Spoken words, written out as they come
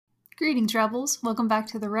Greetings, Rebels. Welcome back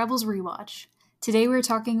to the Rebels Rewatch. Today we're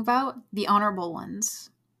talking about the honorable ones.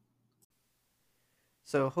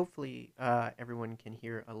 So hopefully everyone can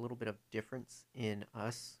hear a little bit of difference in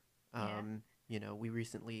us. Yeah. We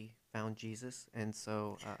recently found Jesus, and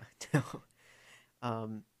so no,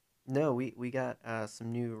 um, no, we got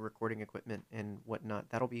some new recording equipment and whatnot.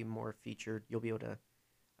 That'll be more featured. You'll be able to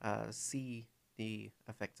see the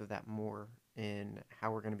effects of that more in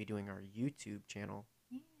how we're going to be doing our YouTube channel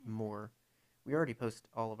Yeah. more. We already post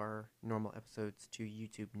all of our normal episodes to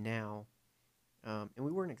YouTube now, and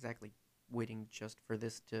we weren't exactly waiting just for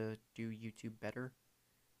this to do YouTube better,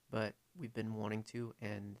 but we've been wanting to,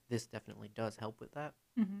 and this definitely does help with that.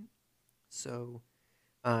 Mm-hmm. So,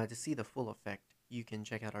 to see the full effect, you can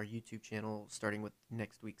check out our YouTube channel starting with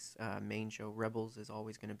next week's main show. Rebels is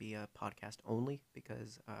always going to be a podcast only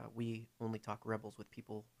because we only talk Rebels with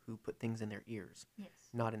people who put things in their ears, Yes.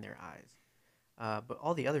 not in their eyes. But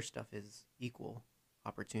all the other stuff is equal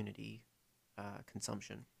opportunity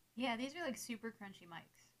consumption. Yeah, these are like super crunchy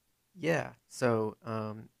mics. Yeah. So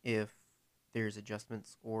if there's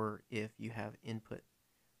adjustments or if you have input,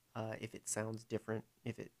 if it sounds different,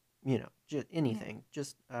 if it, just Yeah. anything,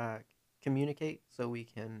 just communicate so we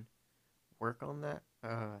can work on that.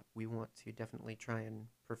 We want to definitely try and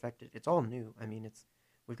perfect it. It's all new. I mean,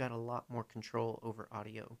 we've got a lot more control over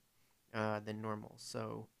audio than normal.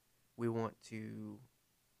 So we want to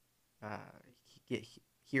get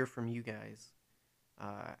hear from you guys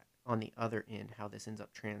uh, on the other end how this ends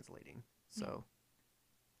up translating. Yeah. So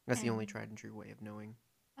that's the only And tried and true way of knowing.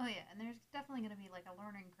 oh yeah, and there's definitely going to be like a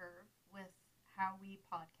learning curve with how we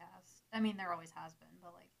podcast. I mean, there always has been,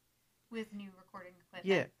 but like with new recording equipment,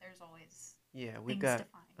 Yeah, there's always yeah, things to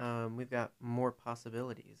find. we've got more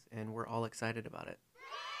possibilities, and we're all excited about it.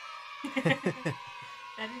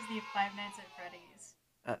 That is the Five Nights at Freddy's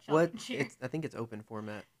What challenge here. it's I think it's open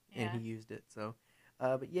format, and he Yeah. used it. So,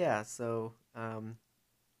 but yeah, so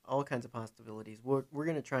all kinds of possibilities. We're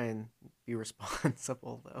gonna try and be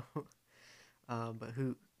responsible though. But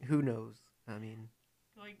who knows? I mean,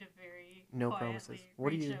 Going to very no promises. quietly What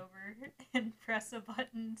do reach you? over and press a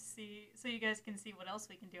button see so you guys can see what else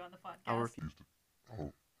we can do on the I'll podcast. refuse.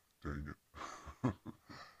 Oh, dang it.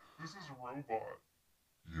 This is a robot.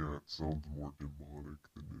 Yeah, it sounds more demonic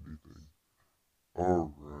than anything.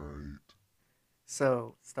 Alright.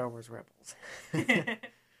 So, Star Wars Rebels.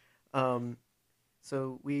 um,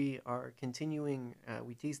 so we are continuing.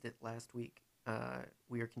 We teased it last week.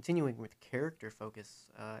 We are continuing with character focus,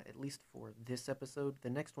 at least for this episode. The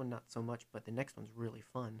next one, not so much, but the next one's really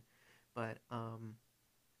fun. But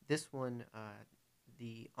this one,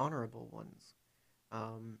 the honorable ones.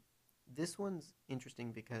 Um, this one's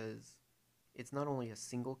interesting because it's not only a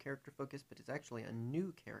single character focus, but it's actually a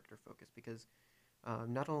new character focus because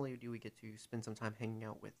not only do we get to spend some time hanging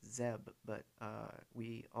out with Zeb, but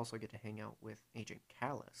we also get to hang out with Agent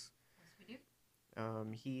Callus. Yes, we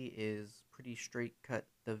do. He is pretty straight cut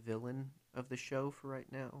the villain of the show for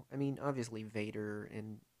right now. I mean, obviously Vader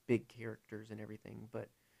and big characters and everything, but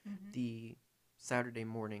Mm-hmm. the Saturday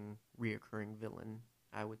morning reoccurring villain,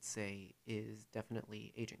 I would say, is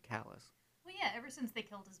definitely Agent Callus. Well, yeah, ever since they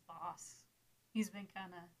killed his boss, he's been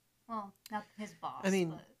kind of, well, not his I boss, mean,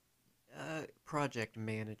 but project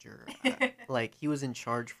manager. Like he was in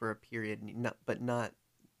charge for a period, but not.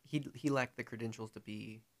 He lacked the credentials to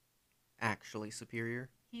be actually superior.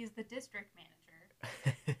 he's the district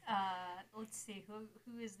manager. Let's see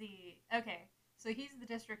who is the okay. So he's the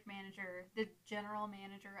district manager. The general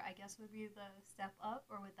manager, I guess, would be the step up,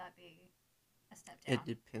 or would that be a step It down?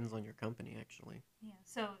 depends on your company, actually. Yeah.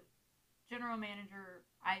 So general manager,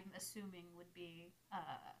 I'm assuming would be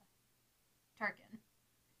Tarkin,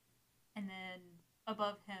 and then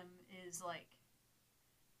above him is like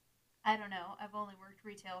I don't know. I've only worked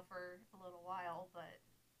retail for a little while, but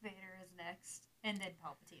Vader is next, and then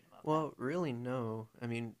Palpatine above him. Well, really, no. I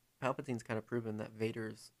mean, Palpatine's kind of proven that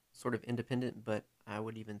Vader's sort of independent, but I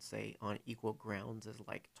would even say on equal grounds as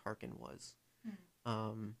like Tarkin was. Hmm.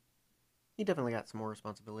 Um, he definitely got some more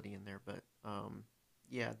responsibility in there, but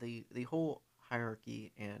yeah, the whole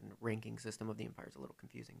hierarchy and ranking system of the Empire is a little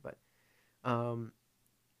confusing. But um,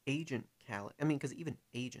 Agent Cal, I mean, because even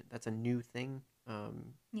Agent, that's a new thing.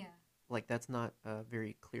 Yeah. Like that's not a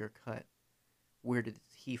very clear cut. Where did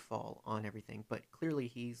he fall on everything? But clearly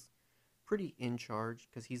he's pretty in charge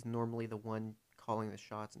because he's normally the one calling the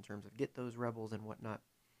shots in terms of get those rebels and whatnot.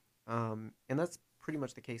 And that's pretty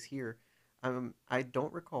much the case here. I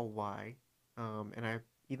don't recall why, and I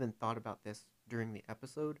even thought about this during the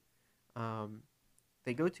episode. Um,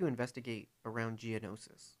 they go to investigate around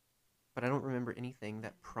Geonosis, but I don't remember anything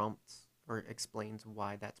that prompts or explains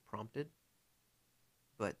why that's prompted.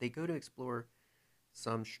 but they go to explore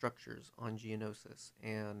some structures on Geonosis,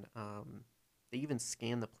 and they even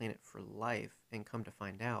scan the planet for life, and come to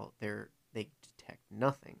find out they detect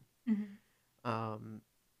nothing. Um,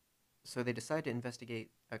 so they decide to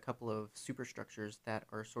investigate a couple of superstructures that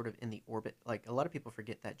are sort of in the orbit. Like, a lot of people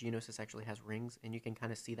forget that Geonosis actually has rings, and you can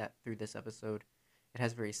kind of see that through this episode. It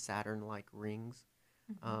has very Saturn-like rings,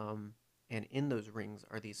 um, and in those rings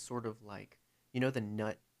are these sort of like, the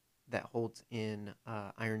nut that holds in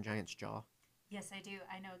Iron Giant's jaw. Yes, I do.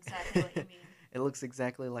 I know exactly what you mean. It looks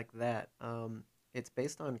exactly like that. It's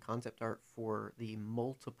based on concept art for the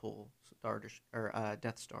multiple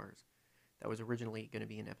Death Stars that was originally going to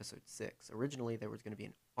be in Episode 6. Originally, there was going to be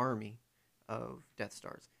an army of Death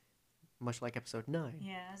Stars, much like Episode 9.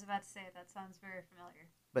 Yeah, I was about to say, that sounds very familiar.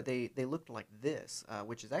 But they looked like this,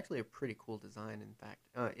 which is actually a pretty cool design, in fact.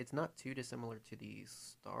 It's not too dissimilar to the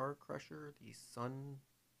Star Crusher, the Sun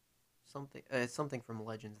something. It's something from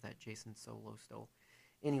Legends that Jason Solo stole.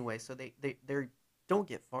 Anyway, so they don't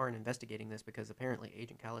get far in investigating this because apparently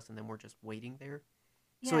Agent Callus and them were just waiting there.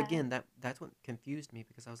 So Yeah. again, that's what confused me,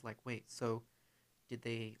 because I was like, wait, so did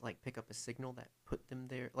they like pick up a signal that put them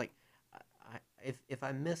there? Like, if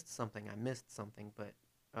I missed something, I missed something, but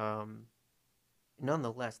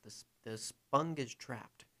nonetheless, the Spung is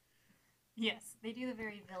trapped. Yes, they do the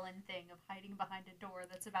very villain thing of hiding behind a door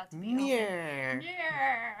that's about to be Yeah. opened.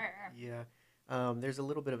 Yeah. Yeah. There's a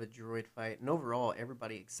little bit of a droid fight, and overall,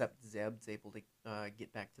 everybody except Zeb's able to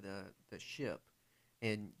get back to the ship,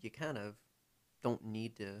 and you kind of don't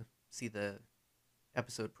need to see the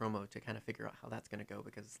episode promo to kind of figure out how that's going to go,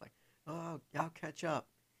 because it's like, oh, y'all catch up.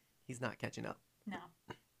 He's not catching up. No,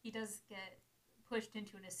 he does get pushed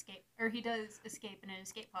into an escape, or he does escape in an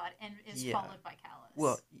escape pod and is Yeah. followed by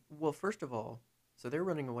Callus. Well, first of all, so they're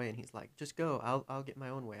running away, and he's like, just go. I'll get my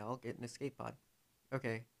own way. I'll get an escape pod.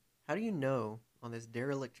 Okay. How do you know on this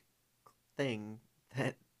derelict thing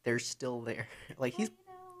that they're still there? Like, he's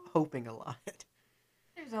hoping a lot.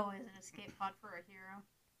 There's always an escape pod for a hero.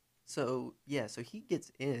 So, yeah, so he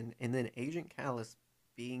gets in, and then Agent Callus,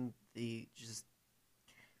 being the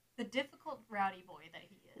difficult rowdy boy that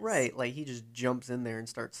he is. right, like, he just jumps in there and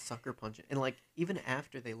starts sucker punching. And, like, even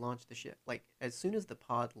after they launch the ship, like, as soon as the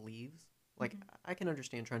pod leaves, like, I can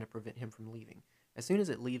understand trying to prevent him from leaving. As soon as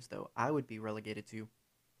it leaves, though, I would be relegated to,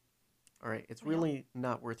 all right, it's really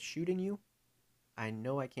not worth shooting you. I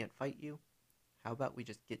know I can't fight you. How about we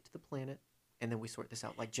just get to the planet, and then we sort this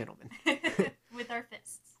out like gentlemen. With our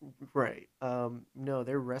fists. Right. No,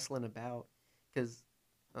 they're wrestling about, because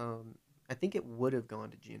I think it would have gone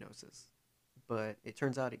to Geonosis, but it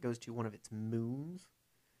turns out it goes to one of its moons.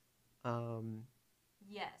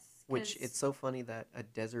 Yes. Which, it's so funny that a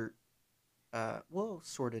desert,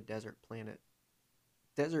 sort of desert planet,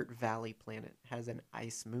 desert valley planet has an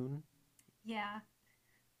ice moon. Yeah.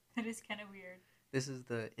 That is kind of weird. This is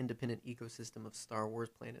the independent ecosystem of Star Wars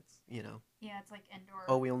planets, Yeah, it's like Endor.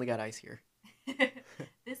 Oh, we only got ice here.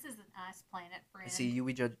 This is an ice planet, friend. See,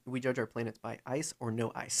 we judge our planets by ice or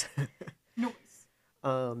no ice.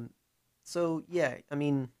 Noise. So yeah, I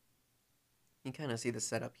mean, you kind of see the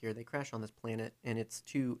setup here. They crash on this planet, and it's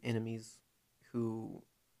two enemies who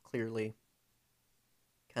clearly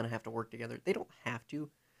kind of have to work together. They don't have to,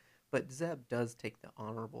 but Zeb does take the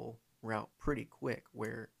honorable route pretty quick,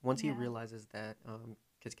 where once he realizes that,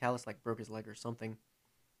 because Callus like broke his leg or something,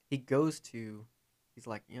 he's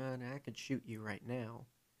like, yeah, I could shoot you right now,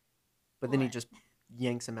 but then he just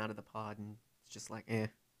yanks him out of the pod, and it's just like,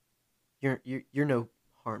 you're no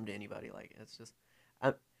harm to anybody. Like, it's just,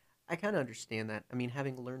 I kind of understand that. I mean,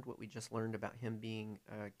 having learned what we just learned about him being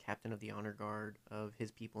captain of the honor guard of his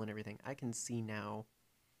people and everything, I can see now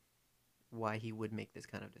why he would make this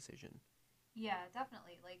kind of decision. Yeah,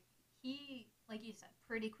 definitely. Like, he, like you said,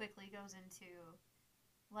 pretty quickly goes into,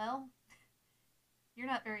 well, you're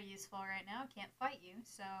not very useful right now, can't fight you,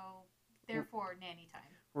 so therefore nanny time.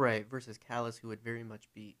 Right, versus Callus, who would very much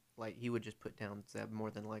be, like, he would just put down Zeb more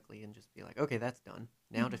than likely and just be like, okay, that's done.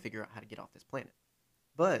 Now to figure out how to get off this planet.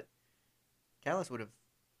 But Callus would have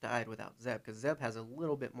died without Zeb, because Zeb has a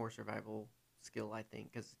little bit more survival skill, I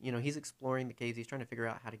think, because, he's exploring the caves, he's trying to figure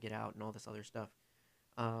out how to get out and all this other stuff.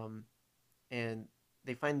 And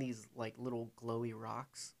they find these, like, little glowy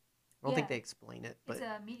rocks. I don't think they explain it, but it's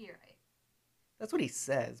a meteorite. That's what he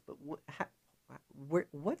says, but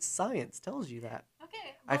what science tells you that?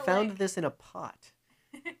 Okay, I found this in a pot.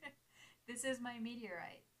 This is my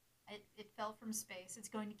meteorite. It fell from space. It's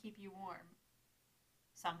going to keep you warm.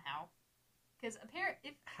 Somehow. Because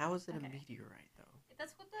apparently... How is it a meteorite, though?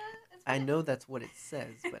 That's what I know that's what it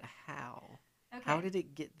says, but how? Okay. How did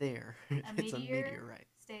it get there? A It's a meteor meteorite.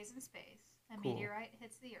 stays in space. A Cool. meteorite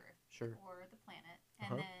hits the Earth. Sure. Or the planet.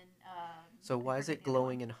 and then So I why is forget it the other one.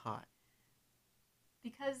 glowing and hot?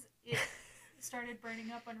 Because it started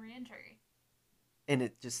burning up on re-entry. And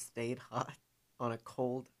it just stayed hot on a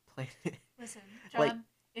cold planet. Listen, John, Like,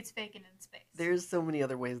 it's vacant in space. there's so many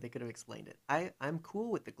other ways they could have explained it. I'm cool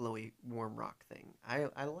with the glowy warm rock thing. I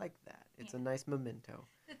like that. It's a Yeah. nice memento.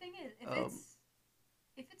 The thing is, Um,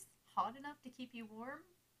 if it's hot enough to keep you warm,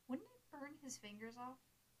 wouldn't it burn his fingers off?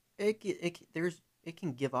 it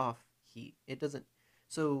can give off heat. It doesn't.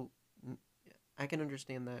 So n- I can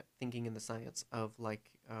understand that thinking in the science of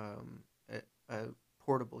like a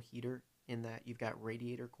portable heater, in that you've got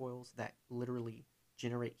radiator coils that literally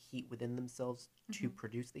generate heat within themselves to Mhm.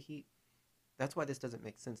 produce the heat. That's why this doesn't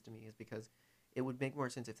make sense to me, is because it would make more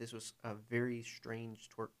sense if this was a very strange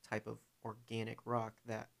type of organic rock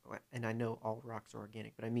that, and I know all rocks are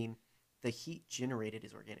organic, but I mean the heat generated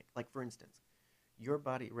is organic. Like, for instance, your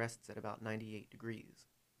body rests at about 98 degrees.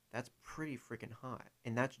 That's pretty freaking hot,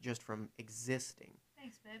 and that's just from existing.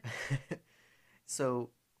 Thanks, babe.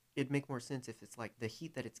 So it'd make more sense if it's like the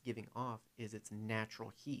heat that it's giving off is its natural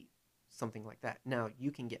heat, something like that. Now,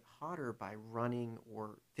 you can get hotter by running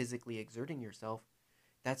or physically exerting yourself.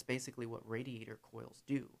 That's basically what radiator coils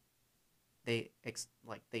do. They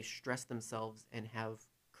stress themselves and have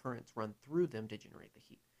currents run through them to generate the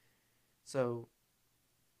heat. So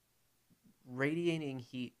radiating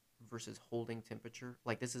heat versus holding temperature,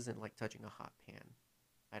 like, this isn't like touching a hot pan.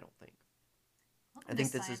 I don't think. Welcome I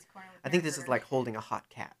think to this is Science Corner with I think Mary this is Carter. like holding a hot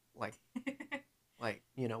cat, like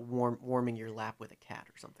warming your lap with a cat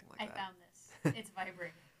or something like I that. found this. It's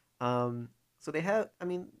vibrating. So they have. I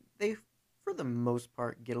mean, they for the most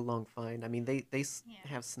part get along fine. I mean, Yeah.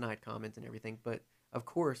 have snide comments and everything, but of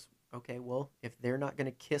course, okay, well, if they're not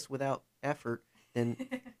gonna kiss without effort, then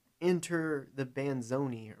enter the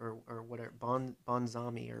Banzoni or whatever,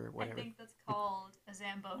 Bonzami or I whatever. think that's called a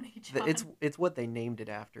Zamboni, John. It's what they named it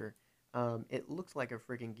after. It looks like a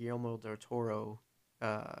freaking Guillermo del Toro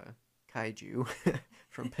kaiju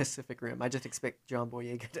from Pacific Rim. I just expect John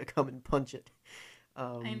Boyega to come and punch it.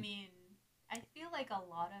 I mean, I feel like a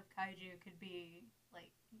lot of kaiju could be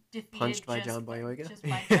like defeated Punched by just John by, Boyega. just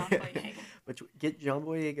by John Boyega. But get John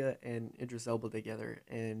Boyega and Idris Elba together,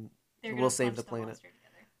 and They're we'll gonna save punch the planet. monster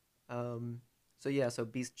together. So yeah, so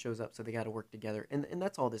Beast shows up, so they got to work together, and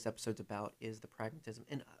that's all this episode's about, is the pragmatism.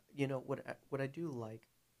 And you know what I do like,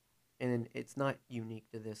 and it's not unique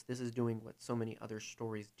to this. This is doing what so many other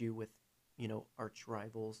stories do with, arch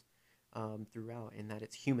rivals, throughout, in that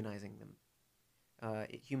it's humanizing them.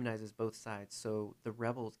 It humanizes both sides. So the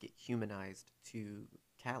rebels get humanized to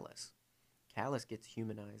Callus. Callus gets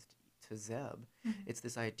humanized to Zeb. Mhm. It's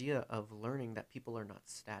this idea of learning that people are not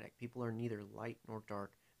static. People are neither light nor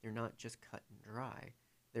dark. They're not just cut and dry.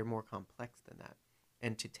 They're more complex than that.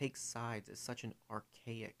 And to take sides is such an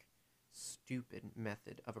archaic, stupid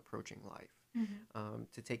method of approaching life.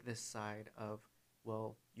 To take this side of,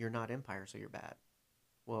 well, you're not Empire, so you're bad.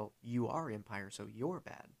 Well, you are Empire, so you're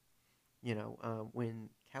bad. When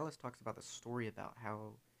Callus talks about the story about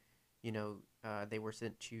how, they were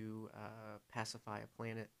sent to pacify a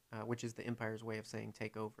planet, which is the Empire's way of saying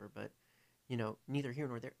take over, but neither here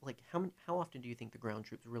nor there. Like, how often do you think the ground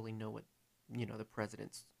troops really know what, the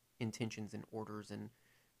president's intentions and orders and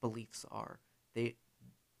beliefs are? They,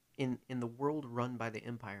 in the world run by the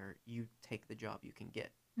Empire, you take the job you can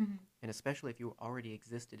get, Mhm. and especially if you already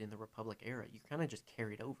existed in the Republic era, you kind of just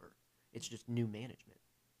carried over. It's just new management.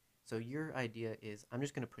 So your idea is, I'm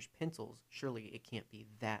just going to push pencils. Surely it can't be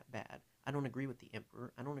that bad. I don't agree with the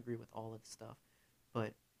Emperor. I don't agree with all of the stuff,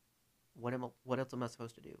 but what else am I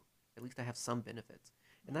supposed to do? At least I have some benefits.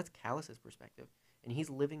 And that's Callus's perspective. And he's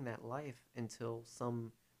living that life until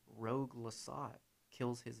some rogue Lasat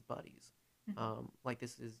kills his buddies. Like,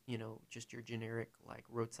 this is, just your generic, like,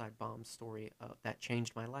 roadside bomb story that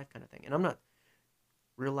changed my life kind of thing. And I'm not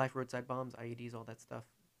real life roadside bombs, IEDs, all that stuff,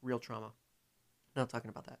 real trauma. Not talking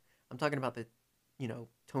about that. I'm talking about the,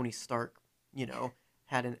 Tony Stark,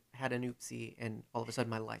 had an oopsie, and all of a sudden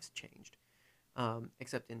my life's changed.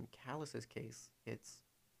 Except in Callus's case, it's,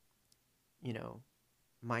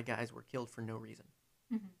 my guys were killed for no reason,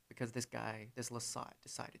 because this Lasat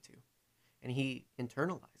decided to, and he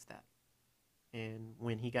internalized that. And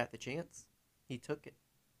when he got the chance, he took it.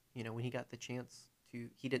 When he got the chance to,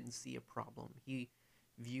 he didn't see a problem. He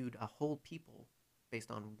viewed a whole people based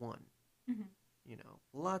on one.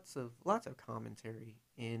 Lots of commentary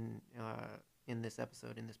in this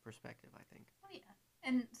episode, in this perspective, I think. Oh yeah,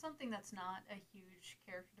 and something that's not a huge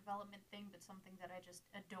character development thing, but something that I just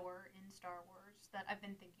adore in Star Wars that I've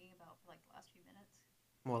been thinking about for like the last few minutes.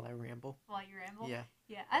 While I ramble. While you ramble. Yeah.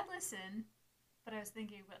 Yeah, I listen, but I was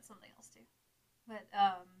thinking about something else too. But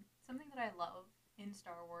something that I love in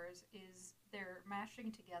Star Wars is they're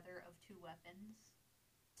mashing together of two weapons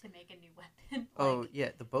to make a new weapon. Oh yeah,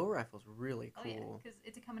 the bow rifle's really Oh yeah, cool. because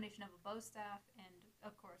it's a combination of a bow staff and,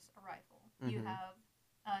 of course, a rifle. You Mhm.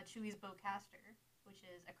 have Chewie's bowcaster, which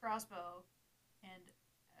is a crossbow and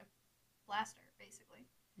a blaster, basically.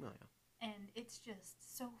 Oh yeah. And it's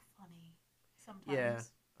just so funny Yeah.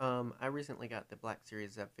 sometimes. I recently got the Black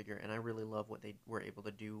Series Zeb figure, and I really love what they were able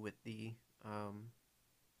to do um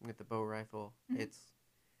with the bow rifle. Mhm. It's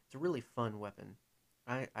a really fun weapon.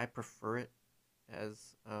 I prefer it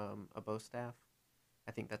as a bow staff.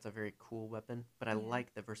 I think that's a very cool weapon, but I Yeah.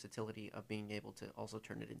 like the versatility of being able to also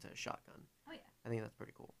turn it into a shotgun. Oh yeah. I think that's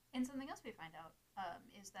pretty cool. And something else we find out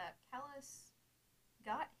is that Callus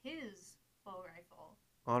got his bow rifle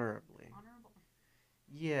Honorably. honorable.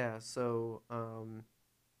 Yeah, so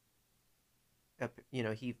you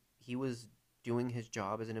know, he was doing his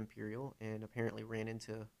job as an Imperial and apparently ran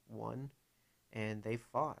into one, and they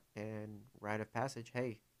fought, and rite of passage,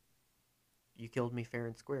 hey, you killed me fair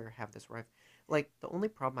and square, have this rifle. Like, the only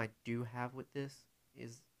problem I do have with this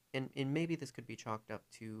is, and maybe this could be chalked up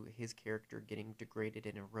to his character getting degraded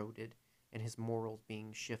and eroded and his morals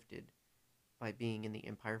being shifted by being in the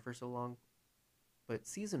Empire for so long. But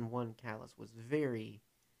season one Callus was very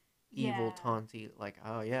evil, Yeah. taunty, like,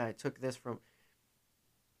 oh yeah, I took this from,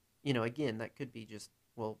 you know, again, that could be just,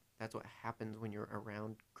 well, that's what happens when you're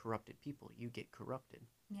around corrupted people. You get corrupted.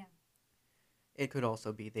 Yeah. It could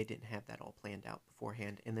also be they didn't have that all planned out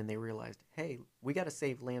beforehand, and then they realized, hey, we got to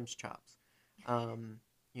save Lamb's chops.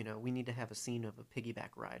 You know, we need to have a scene of a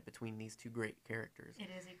piggyback ride between these two great characters. It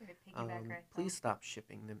is a great piggyback ride. Please stop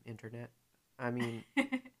shipping them, internet. I mean,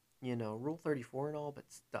 you know, Rule 34 and all, but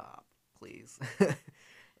stop, please.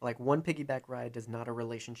 Like, one piggyback ride does not a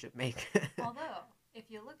relationship make. Although, if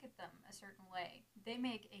you look at them a certain way, they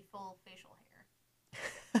make a full facial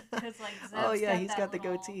hair. Because, like, Oh Zeb's yeah, got he's that got the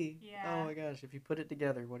little- goatee. Yeah. Oh my gosh, if you put it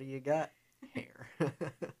together, what do you got? Hair.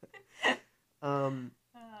 um,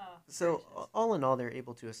 Oh, so gracious. all in all, they're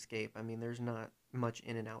able to escape. I mean, there's not much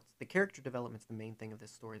in and outs. The character development's the main thing of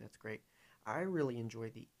this story. That's great. I really enjoy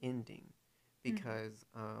the ending because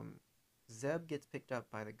Zeb gets picked up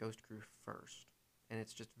by the Ghost Crew first, and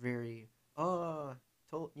it's just very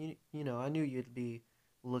told you, you know, I knew you'd be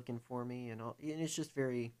looking for me and all, and it's just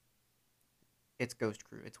very, it's Ghost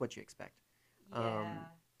Crew. It's what you expect. Yeah.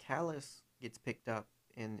 Callus gets picked up,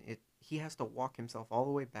 and he has to walk himself all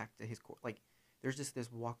the way back to his like, there's just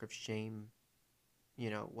this walk of shame, you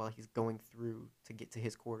know, while he's going through to get to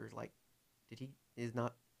his quarters. Like, is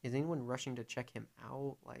anyone rushing to check him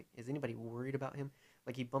out? Like, is anybody worried about him?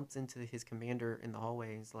 Like, he bumps into his commander in the hallway,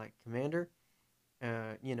 and he's like, Commander,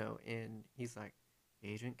 you know, and he's like,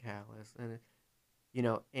 Agent Callus, and you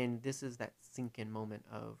know, and this is that sink-in moment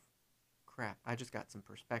of, crap, I just got some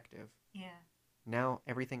perspective. Yeah. Now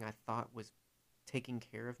everything I thought was taking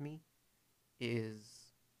care of me is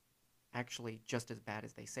actually just as bad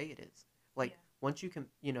as they say it is. Like, Yeah. once you can,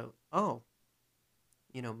 you know, oh,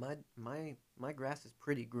 you know, my grass is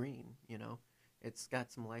pretty green, you know. It's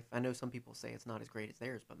got some life. I know some people say it's not as great as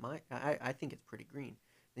theirs, but I think it's pretty green.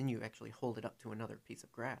 Then you actually hold it up to another piece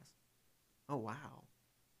of grass. Oh wow.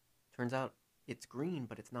 Turns out it's green,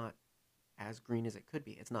 but it's not as green as it could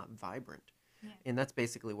be. It's not vibrant. Yeah. And that's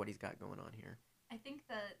basically what he's got going on here. I think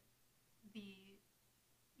that the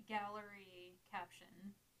gallery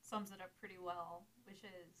caption sums it up pretty well, which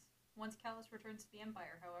is, once Callus returns to the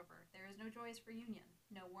Empire, however, there is no joyous reunion,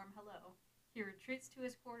 no warm hello. He retreats to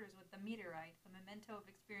his quarters with the meteorite, a memento of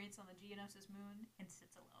experience on the Geonosis moon, and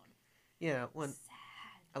sits alone. Yeah, Sad.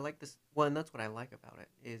 I like this. Well, and that's what I like about it,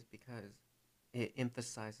 is because it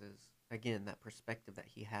emphasizes, again, that perspective that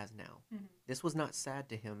he has now. Mm-hmm. This was not sad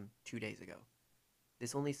to him 2 days ago.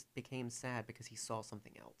 This only became sad because he saw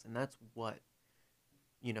something else. And that's what,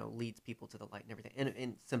 you know, leads people to the light and everything.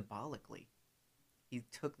 And symbolically, he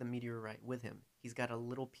took the meteorite with him. He's got a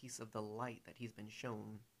little piece of the light that he's been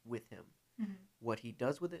shown with him. Mm-hmm. What he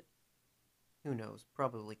does with it, who knows?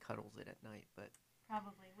 Probably cuddles it at night, but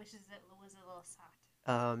Probably wishes it was a little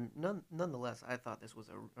soft. nonetheless, I thought this was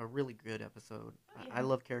a really good episode. Oh, yeah. I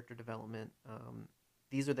love character development.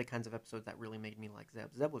 These are the kinds of episodes that really made me like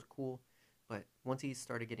Zeb. Zeb was cool, but once he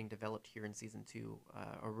started getting developed here in season 2,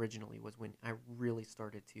 originally was when I really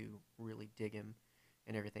started to really dig him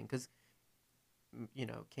and everything. Because, you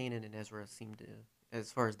know, Kanan and Ezra seem to,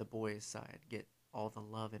 as far as the boys' side, get all the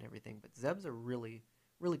love and everything. But Zeb's a really,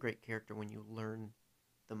 really great character when you learn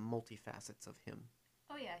the multifacets of him.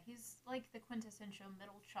 Oh yeah, he's like the quintessential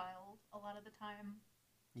middle child a lot of the time,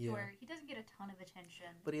 Yeah. where he doesn't get a ton of attention.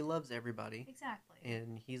 But he loves everybody. Exactly.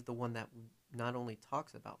 And he's the one that not only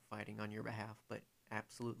talks about fighting on your behalf, but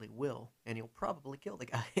absolutely will, and he'll probably kill the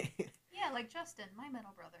guy. Yeah, like Justin, my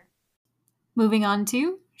middle brother. Moving on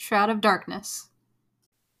to Shroud of Darkness.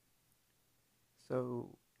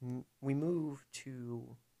 So we move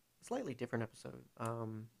to a slightly different episode.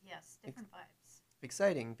 Yes, different vibes.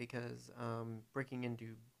 Exciting because breaking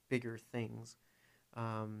into bigger things,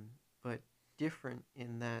 but different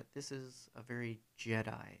in that this is a very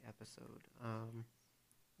Jedi episode.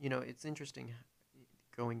 It's interesting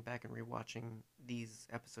going back and rewatching these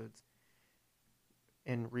episodes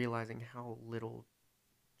and realizing how little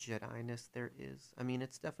Jedi-ness there is. I mean,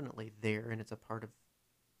 it's definitely there, and it's a part of,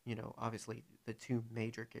 obviously the two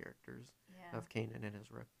major characters Yeah. of Kanan and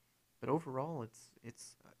Ezra. But overall,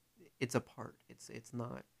 it's a part. It's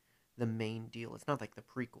not the main deal. It's not like the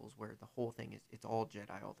prequels where the whole thing is it's all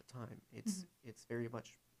Jedi all the time. It's very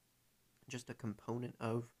much just a component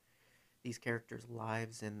of these characters'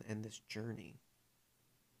 lives and this journey.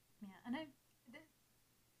 Yeah, and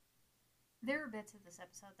there are bits of this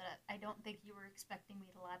episode that I don't think you were expecting me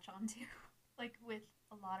to latch onto, like with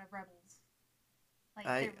a lot of Rebels. Like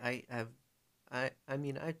I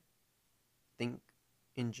mean, I think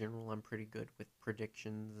in general I'm pretty good with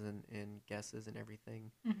predictions and guesses and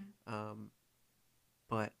everything. Mhm.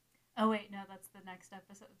 But Oh wait, no, that's the next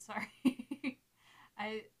episode. Sorry,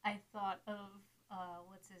 I thought of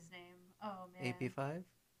what's his name? Oh man, AP5,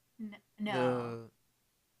 no.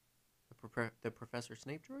 the Professor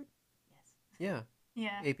Snape droid. Yes. Yeah,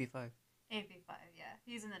 Yeah. AP5. AP5. Yeah,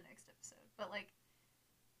 he's in the next episode. But like,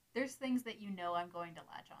 there's things that I'm going to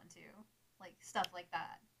latch onto, like stuff like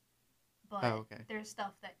that. But Okay. there's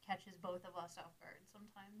stuff that catches both of us off guard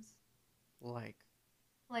sometimes. Like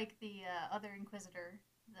the other Inquisitor,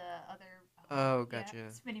 the other. Oh,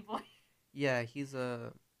 gotcha. Spinny Boy. Yeah, he's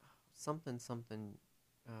a something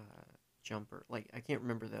jumper. Like I can't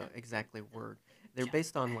remember the exactly word. They're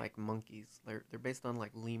based on like monkeys. They're based on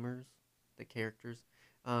like lemurs, the characters.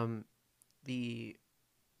 The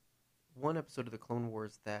one episode of the Clone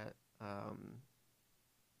Wars that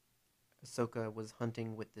Ahsoka was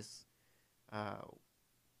hunting with this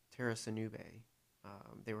Terra Sanube.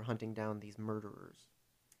 They were hunting down these murderers.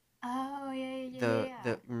 Oh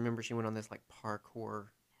yeah. Remember she went on this like parkour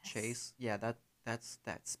chase. Yeah, that's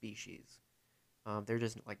that species. They're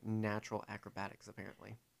just like natural acrobatics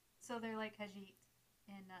apparently. So they're like Khajiit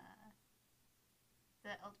in the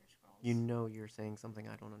Elder Scrolls. You're saying something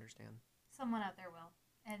I don't understand. Someone out there will,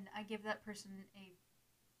 and I give that person a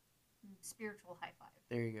spiritual high five.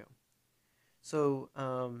 There you go. So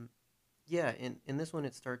yeah, in this one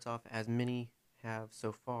it starts off as many have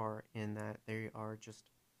so far in that they are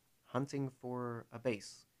just hunting for a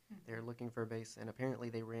base. Mm-hmm. They're looking for a base, and apparently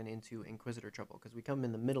they ran into Inquisitor trouble because we come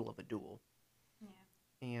in the middle of a duel.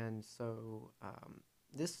 Yeah. And so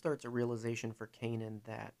this starts a realization for Kanan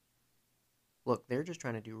that, look, they're just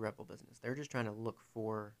trying to do rebel business. They're just trying to look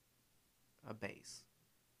for a base.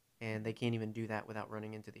 And they can't even do that without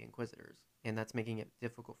running into the Inquisitors. And that's making it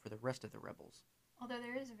difficult for the rest of the rebels. Although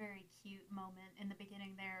there is a very cute moment in the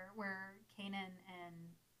beginning there where Kanan and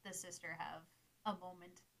the sister have a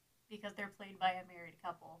moment because they're played by a married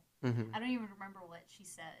couple. Mm-hmm. I don't even remember what she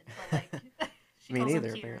said, but like she Me calls neither,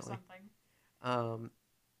 him cute apparently. or something.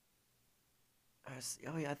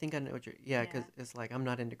 Oh yeah, I think I know what you're. Yeah, because it's like I'm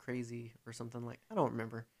not into crazy or something like. I don't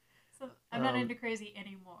remember. So I'm not into crazy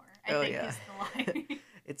anymore. I Oh think yeah. is the line.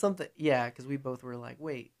 It's something. Yeah, because we both were like,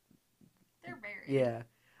 wait. They're married. Yeah.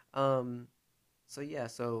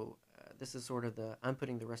 So this is sort of the I'm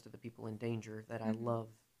putting the rest of the people in danger that I love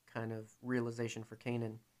kind of realization for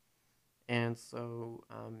Kanan. And so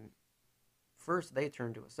first they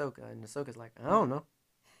turn to Ahsoka, and Ahsoka's like, I don't know.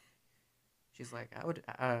 She's like, I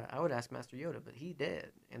would ask Master Yoda, but he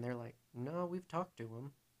dead. And they're like, no, we've talked to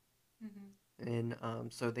him. Mm-hmm.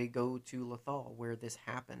 And so they go to Lothal where this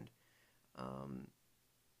happened,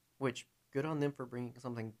 which good on them for bringing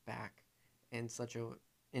something back in such a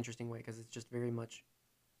interesting way, because it's just very much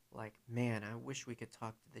like, man, I wish we could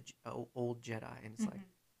talk to the old Jedi. And it's like,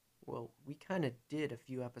 well, we kind of did a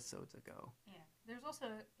few episodes ago. Yeah. There's also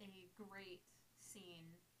a great scene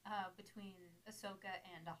between Ahsoka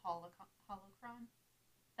and a holocron.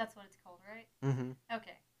 That's what it's called, right? Mm-hmm.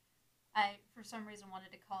 Okay. I, for some reason,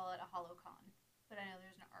 wanted to call it a holocon, but I know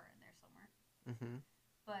there's an R in there somewhere. Mm-hmm.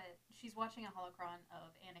 But she's watching a holocron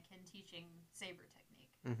of Anakin teaching saber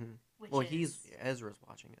technique. Mm-hmm. Which Well, is... Ezra's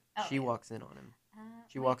watching it. Oh, she yeah. walks in on him.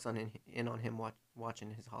 She wait. walks in on him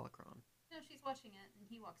watching his holocron. No, she's watching it, and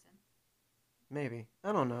he walks in. Maybe.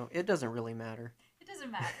 I don't know. It doesn't really matter. It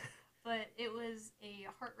doesn't matter. But it was a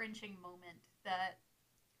heart-wrenching moment that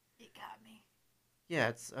it got me. Yeah,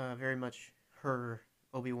 it's very much her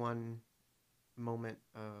Obi-Wan moment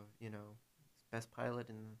of, best pilot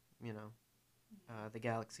in the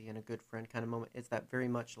galaxy and a good friend kind of moment. It's that very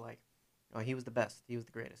much like, oh, he was the best, he was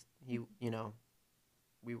the greatest. He,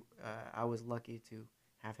 we I was lucky to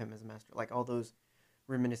have him as a master. Like all those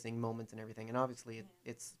reminiscing moments and everything. And obviously,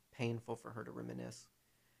 it's painful for her to reminisce.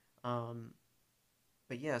 Um,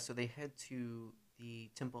 but yeah, so they head to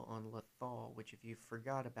the temple on Lothal, which if you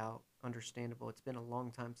forgot about, understandable. It's been a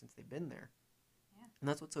long time since they've been there. Yeah. And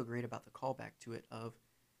that's what's so great about the callback to it of,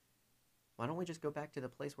 why don't we just go back to the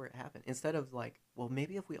place where it happened? Instead of like, well,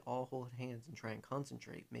 maybe if we all hold hands and try and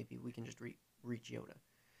concentrate, maybe we can just reach Yoda.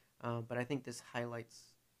 But I think this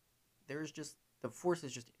highlights, the Force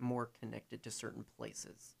is just more connected to certain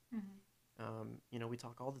places. We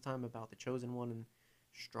talk all the time about the Chosen One and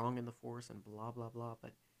strong in the Force and blah, blah, blah.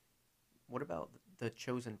 But what about the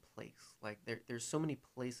chosen place? Like, there's so many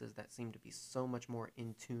places that seem to be so much more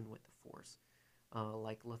in tune with the Force,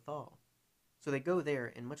 like Lothal. So they go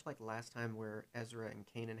there, and much like last time where Ezra and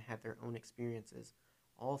Kanan had their own experiences,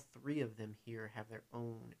 all three of them here have their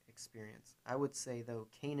own experience. I would say, though,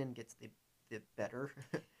 Kanan gets the better.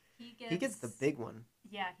 He gets the big one.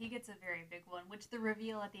 Yeah, he gets a very big one, which the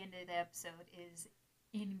reveal at the end of the episode is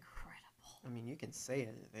incredible. I mean, you can say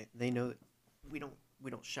it. They know that we don't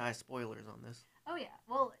shy spoilers on this. Oh yeah.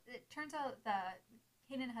 Well, it turns out that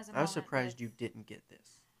Kanan has a moment. I was surprised with... you didn't get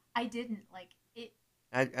this. I didn't like it.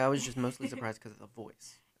 I was just mostly surprised because of the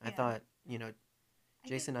voice. I Yeah. thought,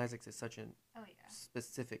 Jason Isaacs is such a Oh yeah.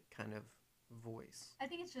 specific kind of voice, I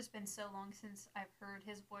think it's just been so long since I've heard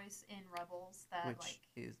his voice in Rebels that which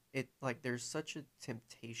is it like there's such a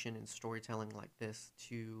temptation in storytelling like this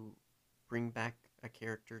to bring back a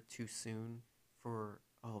character too soon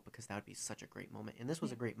because that would be such a great moment. And this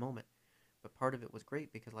was a great moment, but part of it was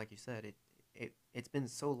great because, like you said, it's been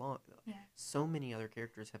so long. Yeah. So many other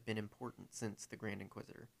characters have been important since the Grand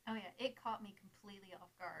Inquisitor. Oh yeah, it caught me completely off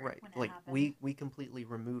guard. Right, When it like happened. we completely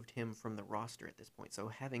removed him from the roster at this point. So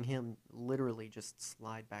having him literally just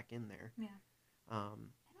slide back in there. Yeah. And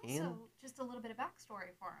also just a little bit of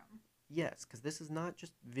backstory for him. Yes, because this is not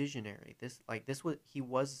just visionary. He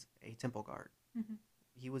was a temple guard. Mm-hmm.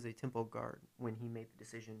 He was a temple guard when he made the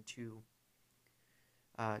decision to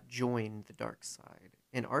join the dark side,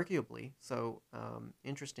 and arguably,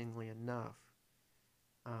 interestingly enough,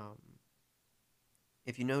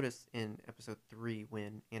 if you notice in episode 3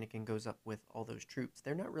 when Anakin goes up with all those troops,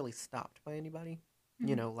 they're not really stopped by anybody.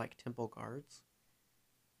 Mhm. Like temple guards.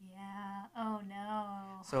 Yeah. Oh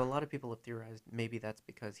no. So a lot of people have theorized maybe that's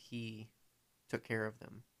because he took care of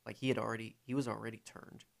them. Like he was already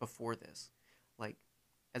turned before this. Like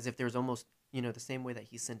as if there was almost, the same way that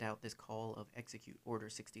he sent out this call of execute Order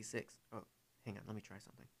 66. Oh, hang on, let me try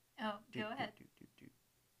something. Oh, go ahead.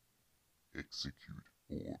 Execute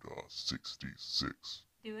Order 66.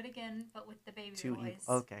 Do it again, but with the baby Too voice.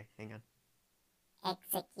 evil. Okay, hang on.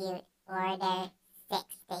 Execute Order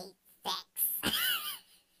 66.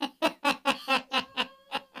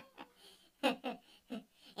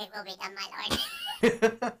 It will be done, my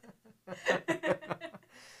lord.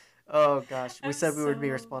 Oh gosh, we I'm said we would be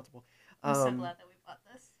so- responsible. I'm so glad that we bought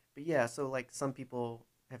this. But yeah, so like some people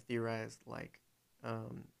have theorized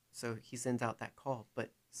so he sends out that call,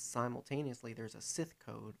 but simultaneously there's a Sith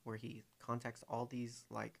code where he contacts all these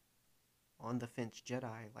like on the fence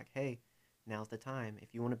Jedi, like, hey, now's the time.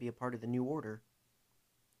 If you want to be a part of the New Order,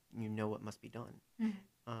 you know what must be done.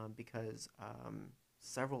 Mhm. Because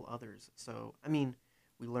several others. So I mean,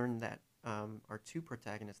 we learned that our two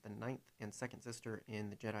protagonists, the ninth and second sister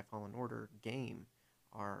in the Jedi Fallen Order game,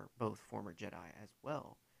 are both former Jedi as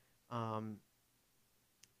well. I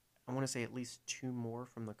want to say at least 2 more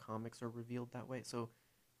from the comics are revealed that way. So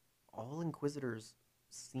all Inquisitors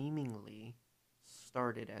seemingly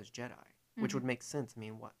started as Jedi, which would make sense. I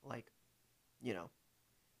mean,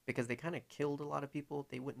 because they kind of killed a lot of people,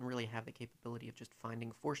 they wouldn't really have the capability of just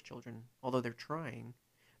finding Force children, although they're trying.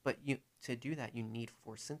 But to do that, you need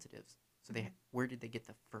Force sensitives. So where did they get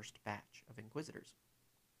the first batch of Inquisitors?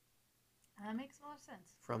 That makes a lot of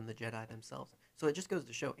sense. From the Jedi themselves. So it just goes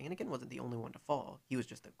to show Anakin wasn't the only one to fall. He was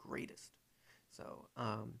just the greatest. So,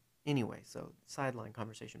 anyway, so sideline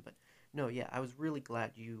conversation. But no, yeah, I was really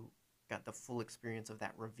glad you got the full experience of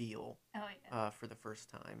that reveal Oh yeah. for the first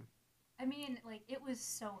time. I mean, like it was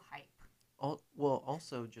so hype.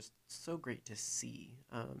 Also just so great to see.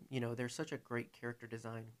 There's such a great character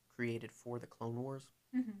design created for the Clone Wars.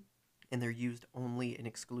 Mm-hmm. And they're used only and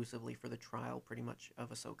exclusively for the trial, pretty much, of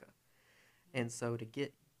Ahsoka. And so to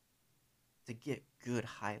get good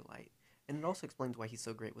highlight, and it also explains why he's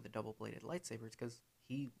so great with the double-bladed lightsabers, because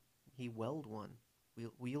he wielded one. He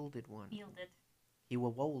wielded one. You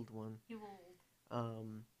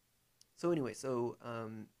old. So anyway,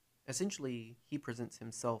 essentially he presents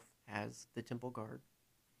himself as the temple guard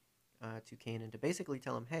to Kanan to basically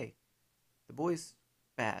tell him, hey, the boy's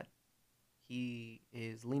bad. He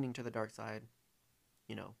is leaning to the dark side.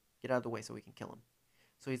 Get out of the way so we can kill him.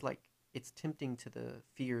 So he's like, it's tempting to the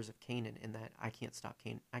fears of Kanan in that I can't stop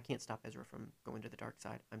Ezra from going to the dark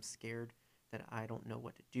side. I'm scared that I don't know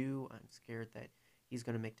what to do. I'm scared that he's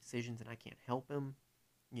going to make decisions and I can't help him.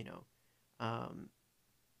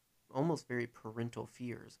 Almost very parental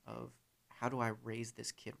fears of how do I raise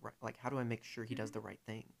this kid right? Like, how do I make sure he does the right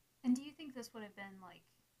thing? And do you think this would have been like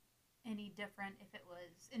any different if it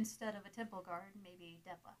was instead of a temple guard, maybe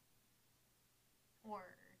Depa, or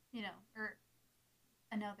or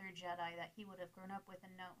another Jedi that he would have grown up with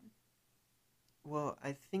and known? Well,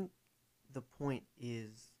 I think the point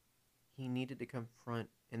is he needed to confront,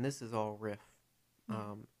 and this is all riff.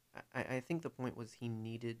 Yeah. I think the point was he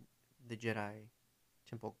needed the Jedi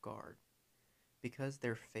Temple Guard because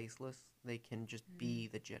they're faceless. They can just be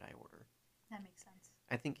the Jedi Order. That makes sense.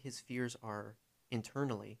 I think his fears are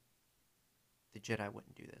internally. The Jedi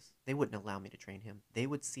wouldn't do this. They wouldn't allow me to train him. They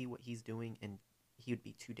would see what he's doing and he would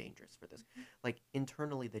be too dangerous for this. Like,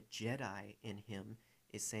 internally, the Jedi in him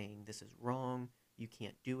is saying, this is wrong. You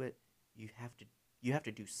can't do it. You have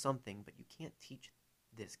to do something, but you can't teach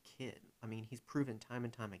this kid. I mean, he's proven time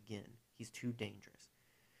and time again he's too dangerous.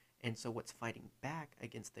 And so what's fighting back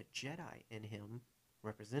against the Jedi in him,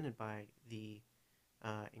 represented by the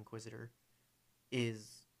Inquisitor,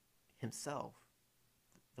 is himself,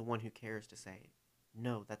 the one who cares to say,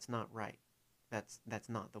 no, that's not right. That's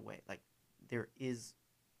not the way. Like, there is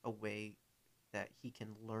a way that he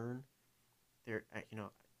can learn.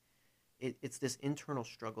 It's this internal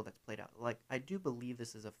struggle that's played out. Like, I do believe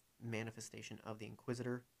this is a manifestation of the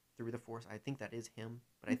Inquisitor through the Force. I think that is him,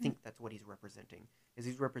 but I think that's what he's representing. Is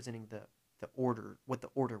he's representing the Order, what the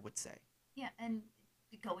Order would say. Yeah, and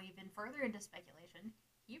to go even further into speculation,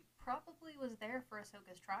 he probably was there for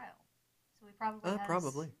Ahsoka's trial. So he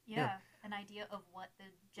probably has an idea of what the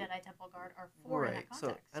Jedi Temple Guard are for in that context.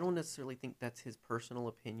 So I don't necessarily think that's his personal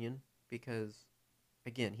opinion because,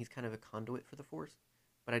 again, he's kind of a conduit for the Force.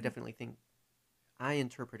 But I definitely think I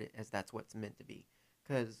interpret it as that's what's meant to be.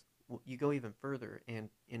 Because you go even further, and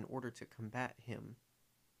in order to combat him,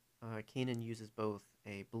 Kanan uses both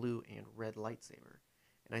a blue and red lightsaber.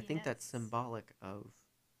 And I think that's symbolic of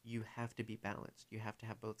you have to be balanced. You have to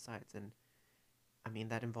have both sides. And I mean,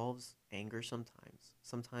 that involves anger sometimes.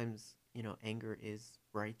 Sometimes, anger is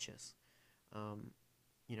righteous.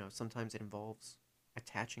 Sometimes it involves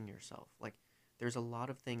attaching yourself. Like, there's a lot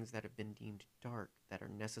of things that have been deemed dark that are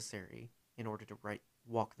necessary in order to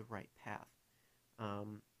walk the right path.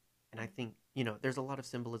 And I think, there's a lot of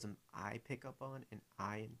symbolism I pick up on and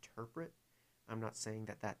I interpret. I'm not saying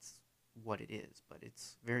that that's what it is, but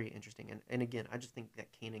it's very interesting. And again, I just think that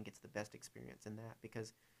Kanan gets the best experience in that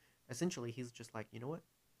because essentially he's just like, you know what?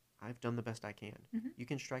 I've done the best I can. Mm-hmm. You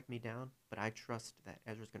can strike me down, but I trust that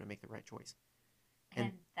Ezra's going to make the right choice.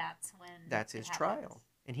 And that's when that's his trial.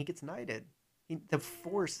 And he gets knighted. The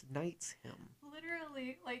Force knights him.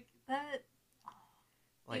 Literally, like that.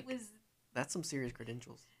 Like, it was. That's some serious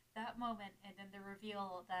credentials. That moment, and then the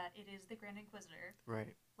reveal that it is the Grand Inquisitor.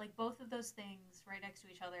 Right. Like, both of those things right next to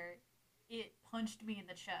each other, it punched me in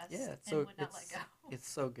the chest and would not let go. It's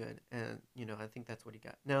so good. And, I think that's what he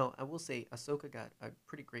got. Now, I will say Ahsoka got a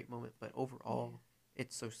pretty great moment, but overall,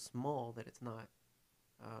 it's so small that it's not...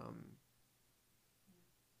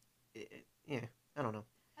 I don't know.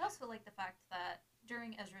 I also like the fact that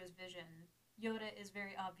during Ezra's vision, Yoda is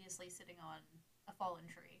very obviously sitting on a fallen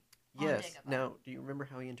tree. Yes. Now, do you remember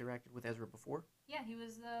how he interacted with Ezra before? Yeah, he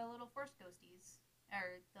was the little Force ghosties.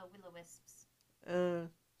 Or the Will-O-Wisps.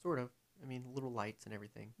 Sort of. I mean, little lights and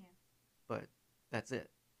everything. Yeah. But that's it.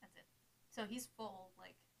 That's it. So he's full,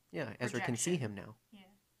 like... Yeah, Ezra can see him now. Yeah.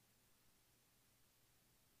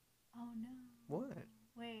 Oh, no. What?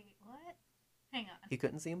 Wait, what? Hang on. He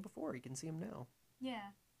couldn't see him before. He can see him now.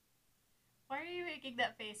 Yeah. Why are you making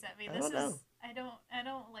that face at me? I don't know. I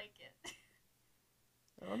don't like it.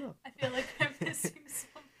 I don't know. I feel like I'm missing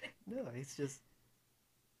something. No, he's just...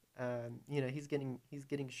 he's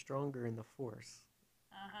getting stronger in the Force.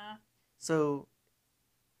 Uh-huh. So,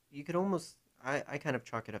 you could almost... I kind of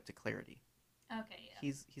chalk it up to clarity. Okay,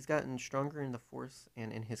 yeah. He's gotten stronger in the Force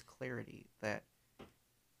and in his clarity that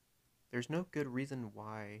there's no good reason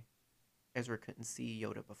why Ezra couldn't see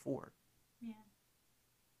Yoda before. Yeah.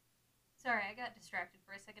 Sorry, I got distracted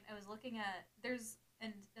for a second. I was looking at... There's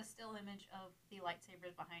a still image of the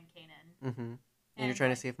lightsabers behind Kanan. Mm-hmm. And you're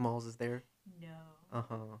trying to see if Mauls is there? No.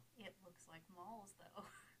 Uh-huh. It looks like Mauls, though.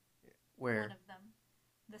 Where? One of them.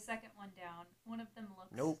 The second one down. One of them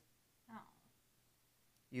looks... Nope. Oh.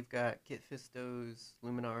 You've got Kit Fisto's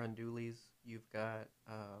Luminar Undulies. You've got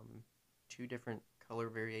 2 different color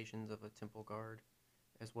variations of a Temple Guard,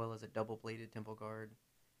 as well as a double-bladed Temple Guard,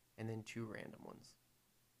 and then 2 random ones.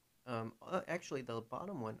 Actually, the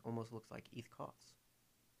bottom one almost looks like Eth Koth's.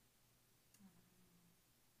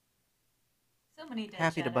 So many dead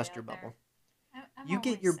Happy to Jedi bust your out there. bubble. I'm You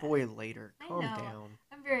get always your sad. boy later. I Calm know. down.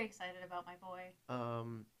 I'm very excited about my boy.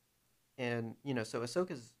 And so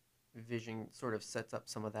Ahsoka's vision sort of sets up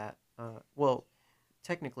some of that. Well,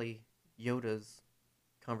 technically, Yoda's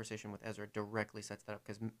conversation with Ezra directly sets that up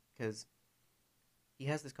because he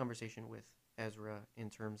has this conversation with Ezra in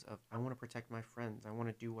terms of, I want to protect my friends. I want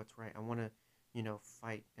to do what's right. I want to,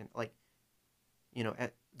 fight. And,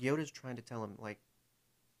 Yoda's trying to tell him,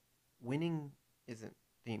 winning isn't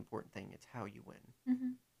the important thing. It's how you win.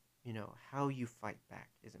 Mm-hmm. How you fight back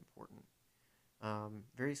is important.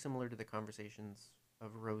 Very similar to the conversations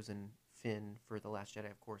of Rose and Finn for The Last Jedi,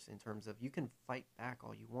 of course, in terms of you can fight back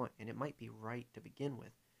all you want, and it might be right to begin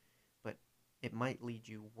with, but it might lead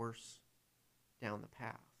you worse down the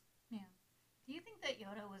path. Yeah. Do you think that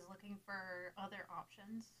Yoda was looking for other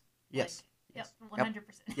options? Yes. Yep, Yes.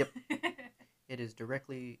 100%. Yep. It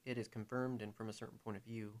is confirmed, and from a certain point of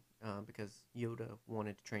view, because Yoda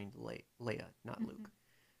wanted to train Leia, not Mhm. Luke.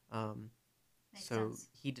 Makes So sense.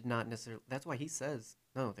 he did not necessarily. That's why he says,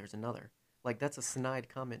 "No, there's another." That's a snide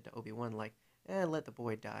comment to Obi-Wan. Let the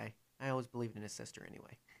boy die. I always believed in his sister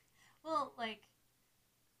anyway. Well,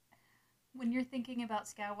 when you're thinking about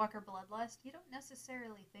Skywalker bloodlust, you don't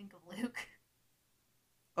necessarily think of Luke.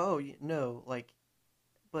 Oh no,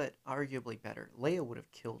 but arguably better. Leia would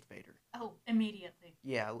have killed Vader. Oh, immediately.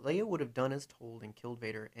 Yeah, Leia would have done as told and killed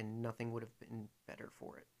Vader, and nothing would have been better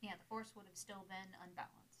for it. Yeah, the Force would have still been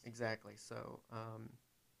unbalanced. Exactly. So,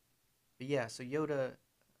 but yeah, so Yoda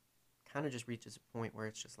kind of just reaches a point where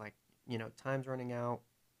it's just time's running out.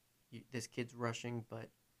 This kid's rushing, but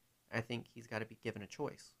I think he's got to be given a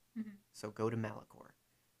choice. Mhm. So go to Malachor.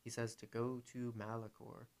 He says to go to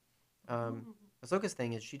Malachor. Ooh. Ahsoka's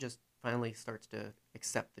thing is she just finally starts to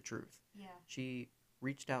accept the truth. Yeah. She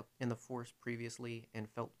reached out in the Force previously and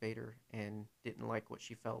felt Vader and didn't like what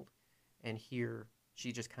she felt. And here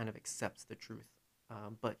she just kind of accepts the truth.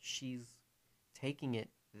 But she's taking it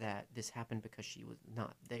that this happened because she was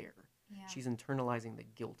not there. Yeah. She's internalizing the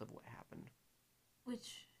guilt of what happened.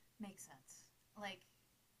 Which makes sense.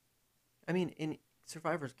 I mean, in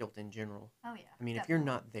survivor's guilt in general. Oh yeah. I mean, if you're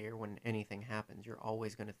not there when anything happens, you're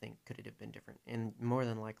always going to think, could it have been different? And more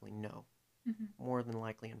than likely, no. Mm-hmm. More than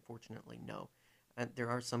likely, unfortunately, no. There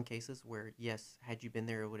are some cases where, yes, had you been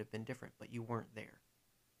there, it would have been different, but you weren't there.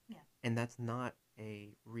 Yeah. And that's not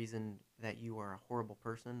a reason that you are a horrible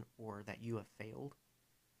person or that you have failed.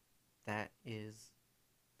 That is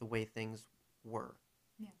the way things were.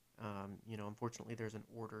 Yeah. Unfortunately, there's an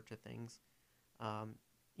order to things.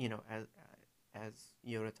 As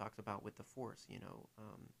Yoda talks about with the Force,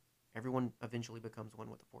 everyone eventually becomes one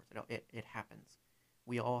with the Force. It happens.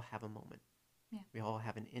 We all have a moment. Yeah. We all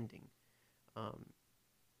have an ending.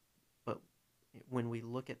 But when we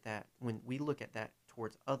look at that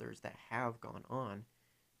towards others that have gone on,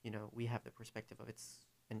 we have the perspective of it's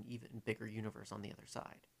an even bigger universe on the other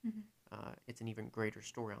side. Mm-hmm. It's an even greater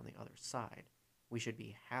story on the other side. We should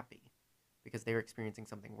be happy because they're experiencing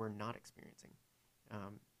something we're not experiencing.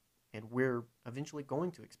 And we're eventually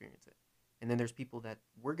going to experience it. And then there's people that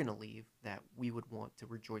we're going to leave that we would want to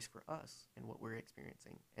rejoice for us and what we're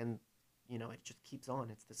experiencing. And, it just keeps on.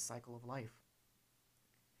 It's this cycle of life.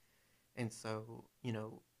 And so,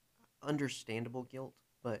 understandable guilt,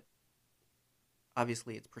 but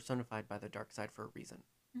obviously it's personified by the dark side for a reason.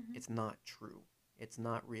 Mm-hmm. It's not true. It's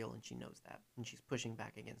not real, and she knows that. And she's pushing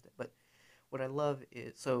back against it. But what I love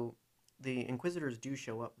is, so the Inquisitors do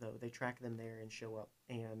show up, though. They track them there and show up,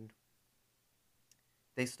 and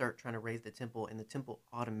they start trying to raise the temple, and the temple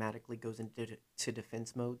automatically goes into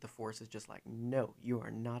defense mode. The Force is just like, no, you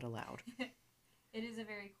are not allowed. It is a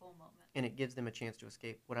very cool moment. And it gives them a chance to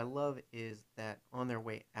escape. What I love is that on their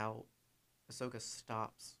way out, Ahsoka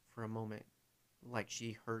stops for a moment like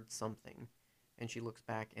she heard something, and she looks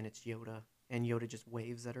back, and it's Yoda, and Yoda just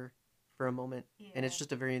waves at her for a moment. Yeah. And it's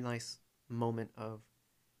just a very nice moment of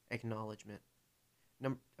acknowledgement.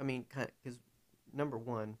 Because number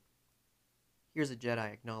one, here's a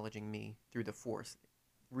Jedi acknowledging me through the Force,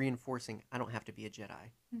 reinforcing I don't have to be a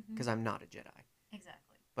Jedi because I'm not a Jedi,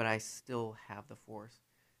 Exactly. but I still have the Force.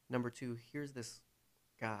 Number two, here's this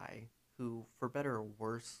guy who, for better or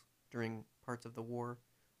worse, during parts of the war,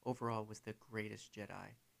 overall was the greatest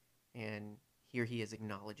Jedi, and here he is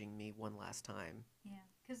acknowledging me one last time. Yeah,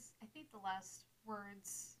 because I think the last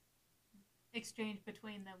words exchanged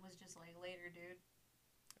between them was just like, later, dude.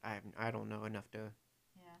 I don't know enough to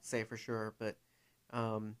Yeah. say for sure, but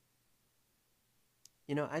um,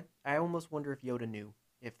 I almost wonder if Yoda knew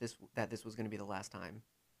if this was going to be the last time.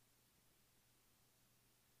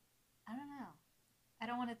 I don't know. I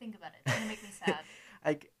don't want to think about it. It's gonna make me sad.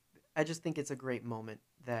 I I just think it's a great moment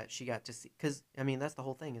that she got to see, because I mean that's the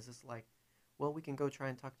whole thing. Is just like, well, we can go try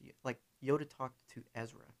and talk to you. Like Yoda talked to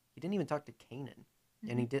Ezra. He didn't even talk to Kanan,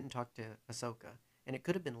 and he Mhm. didn't talk to Ahsoka, and it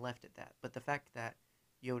could have been left at that. But the fact that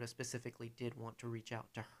Yoda specifically did want to reach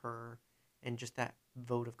out to her, and just that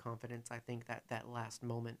vote of confidence, I think that last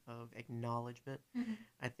moment of acknowledgement, Mhm.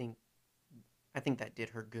 I think I think that did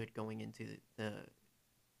her good going into the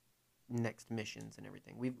next missions and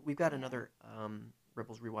everything. We've got Yeah. another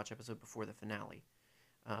Rebels rewatch episode before the finale,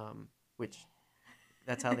 which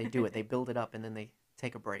that's how they do it. They build it up and then they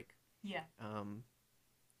take a break. Yeah.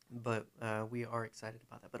 But we are excited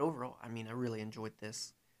about that. But overall, I mean, I really enjoyed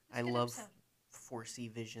this. It was I a good love episode. 4C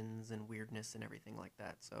visions and weirdness and everything like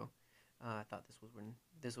that. So I thought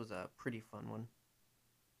this was a pretty fun one.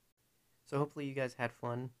 So hopefully you guys had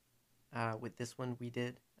fun with this one. We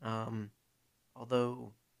did.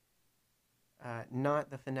 Although not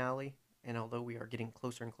the finale, and although we are getting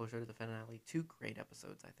closer and closer to the finale, 2 great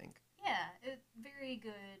episodes, I think. Yeah, very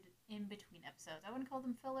good in between episodes. I wouldn't call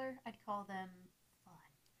them filler. I'd call them fun.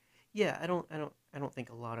 Yeah, I don't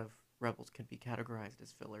think a lot of Rebels could be categorized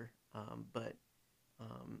as filler. But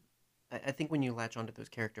I think when you latch onto those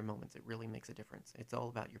character moments, it really makes a difference. It's all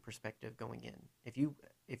about your perspective going in. If you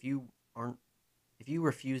aren't if you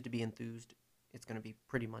refuse to be enthused, it's going to be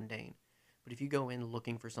pretty mundane. But if you go in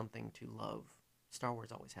looking for something to love, Star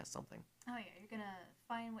Wars always has something. Oh yeah, you're gonna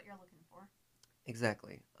find what you're looking for.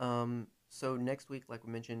 Exactly. So next week, like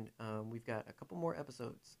we mentioned, we've got a couple more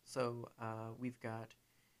episodes. So we've got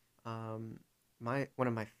my one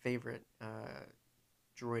of my favorite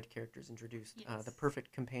droid characters introduced. Yes. The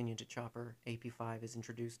perfect companion to Chopper, AP5, is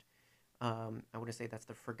introduced. I want to say that's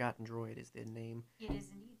the Forgotten Droid is the name. It is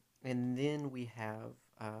indeed. And then we have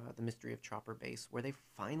the Mystery of Chopper Base, where they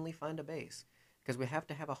finally find a base, because we have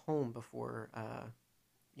to have a home before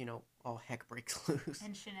all heck breaks loose.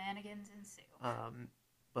 And shenanigans ensue.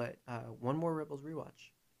 But one more Rebels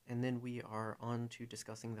rewatch, and then we are on to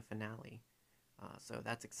discussing the finale. So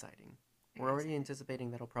that's exciting. We're Very already excited.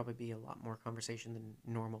 anticipating that'll probably be a lot more conversation than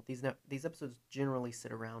normal. These episodes generally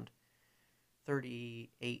sit around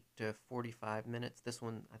 38 to 45 minutes. This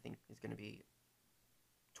one, I think, is going to be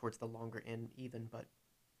towards the longer end even, but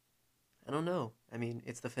I don't know. I mean,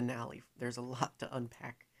 it's the finale. There's a lot to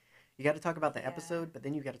unpack. You got to talk about the Yeah. episode, but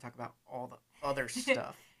then you got to talk about all the other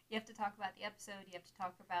stuff. You have to talk about the episode. You have to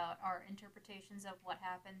talk about our interpretations of what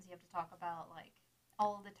happens. You have to talk about like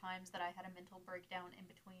all of the times that I had a mental breakdown in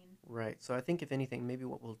between. Right. So I think if anything, maybe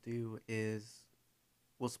what we'll do is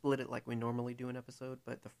we'll split it like we normally do an episode,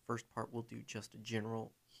 but the first part we'll do just a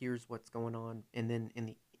general, here's what's going on, and then in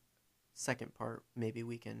the second part maybe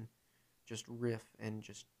we can just riff and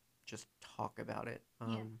just talk about it.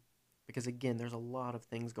 Yeah. Because again, there's a lot of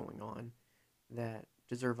things going on that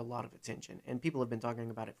deserve a lot of attention, and people have been talking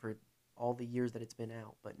about it for all the years that it's been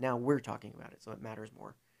out, but now we're talking about it, so it matters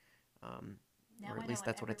more. Now Or I at know least what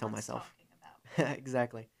that's what I tell everyone's myself. talking about.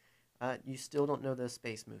 Exactly. You still don't know the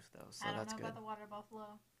space moose though, so I don't that's know good. about the water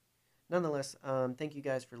buffalo. Nonetheless, thank you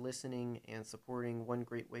guys for listening and supporting. One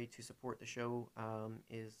great way to support the show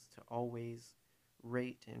is to always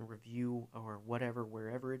rate and review or whatever,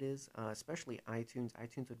 wherever it is, especially iTunes.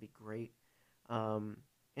 iTunes would be great.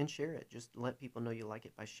 And share it. Just let people know you like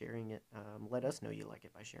it by sharing it. Let us know you like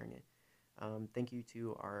it by sharing it. Thank you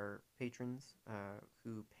to our patrons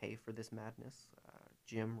who pay for this madness,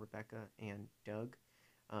 Jim, Rebecca, and Doug.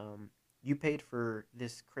 You paid for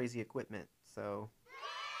this crazy equipment, so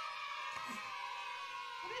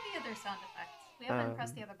What are the other sound effects? We haven't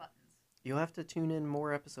pressed the other buttons. you'll have to tune in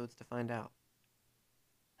more episodes to find out.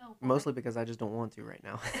 Oh, boy. Mostly because I just don't want to right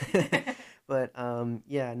now. But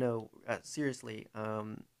yeah, no, seriously.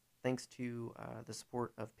 Thanks to the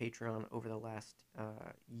support of Patreon over the last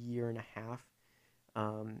year and a half,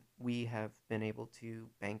 we have been able to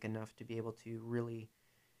bank enough to be able to really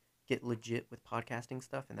get legit with podcasting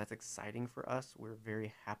stuff, and that's exciting for us. We're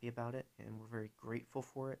very happy about it, and we're very grateful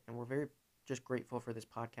for it, and we're very just grateful for this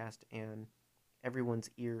podcast and everyone's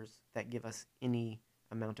ears that give us any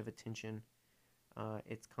amount of attention.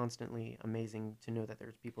 It's constantly amazing to know that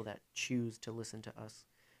there's people that choose to listen to us.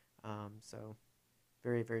 So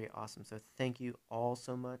very, very awesome. So thank you all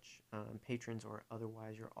so much, patrons or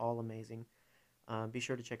otherwise. You're all amazing. Be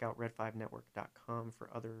sure to check out red5network.com for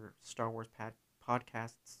other Star Wars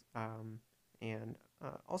podcasts and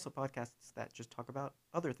also podcasts that just talk about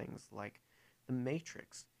other things like The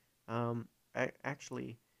Matrix.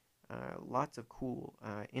 Actually, lots of cool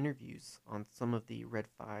interviews on some of the Red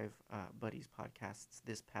 5 Buddies podcasts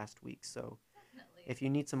this past week. So Definitely. if you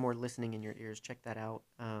need some more listening in your ears, check that out.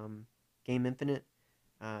 Game Infinite,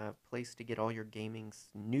 place to get all your gaming's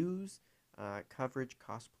news, coverage,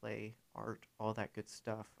 cosplay, art, all that good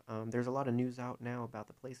stuff. There's a lot of news out now about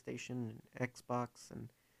the PlayStation and Xbox,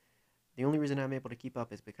 and the only reason I'm able to keep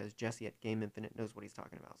up is because Jesse at Game Infinite knows what he's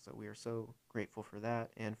talking about. So we are so grateful for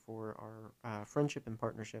that and for our friendship and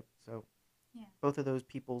partnership. So Yeah. both of those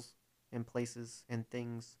peoples and places and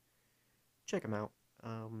things, check them out.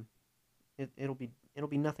 It'll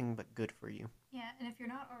be nothing but good for you. Yeah, and if you're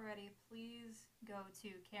not already, please go to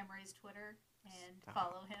Camry's Twitter and Stop.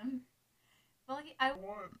 follow him. Well, I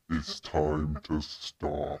It's time to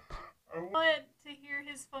stop. want to hear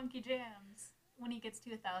his funky jams when he gets to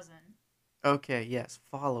 1,000. Okay, yes,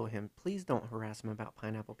 follow him. Please don't harass him about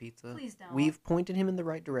pineapple pizza. Please don't. We've pointed him in the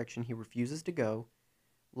right direction. He refuses to go.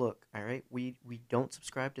 Look, all right, we don't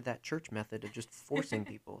subscribe to that church method of just forcing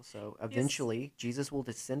people. So eventually, Jesus will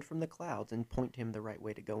descend from the clouds and point him the right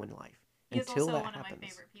way to go in life. He is Until also that one happens, of my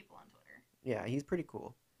favorite people on Twitter. yeah, he's pretty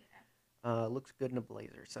cool. Yeah. Looks good in a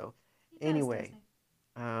blazer. So He does, Anyway.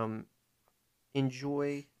 doesn't he?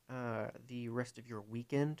 enjoy the rest of your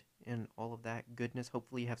weekend and all of that goodness.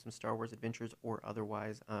 Hopefully, you have some Star Wars adventures or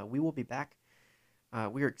otherwise. We will be back.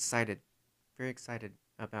 We are excited, very excited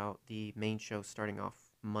about the main show starting off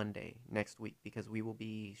Monday next week because we will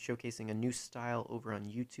be showcasing a new style over on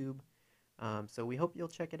YouTube. So we hope you'll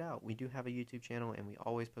check it out. We do have a YouTube channel and we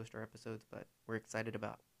always post our episodes, but we're excited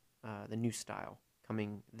about the new style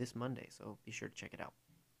coming this Monday. So be sure to check it out.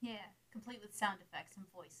 Yeah, complete with sound effects and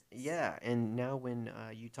voices. Yeah, and now when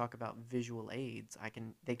you talk about visual aids,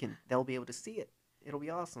 they'll be able to see it. It'll be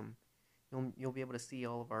awesome. You'll be able to see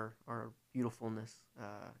all of our beautifulness,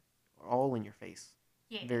 all in your face,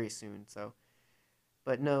 Yeah. very soon. So,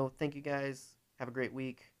 but no, thank you guys. Have a great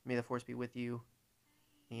week. May the force be with you,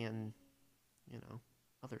 and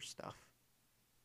other stuff.